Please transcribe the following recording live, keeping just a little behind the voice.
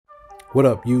What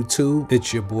up YouTube?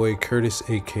 It's your boy Curtis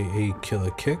aka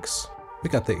Killer Kicks. We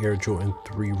got the Air Jordan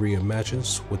 3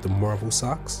 Reimagines with the Marvel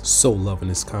socks. So loving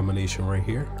this combination right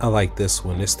here. I like this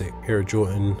one. It's the Air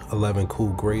Jordan 11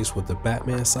 Cool Grays with the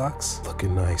Batman socks.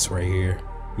 Looking nice right here.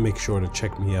 Make sure to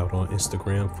check me out on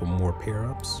Instagram for more pair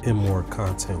ups and more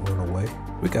content on the way.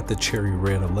 We got the cherry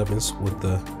red 11s with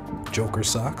the Joker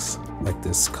socks. Like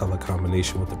this color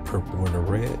combination with the purple and the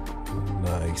red.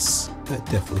 Nice. I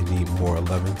definitely need more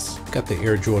 11s. Got the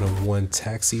Air Jordan 1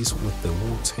 Taxis with the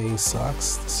Wu-Tang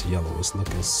socks. This yellow is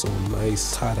looking so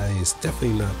nice. Tie-dye is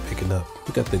definitely not picking up.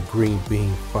 We got the Green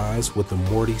Bean 5s with the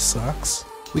Morty socks.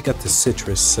 We got the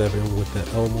Citrus 7 with the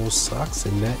Elmo socks,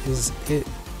 and that is it.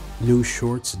 New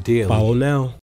shorts daily. Follow now.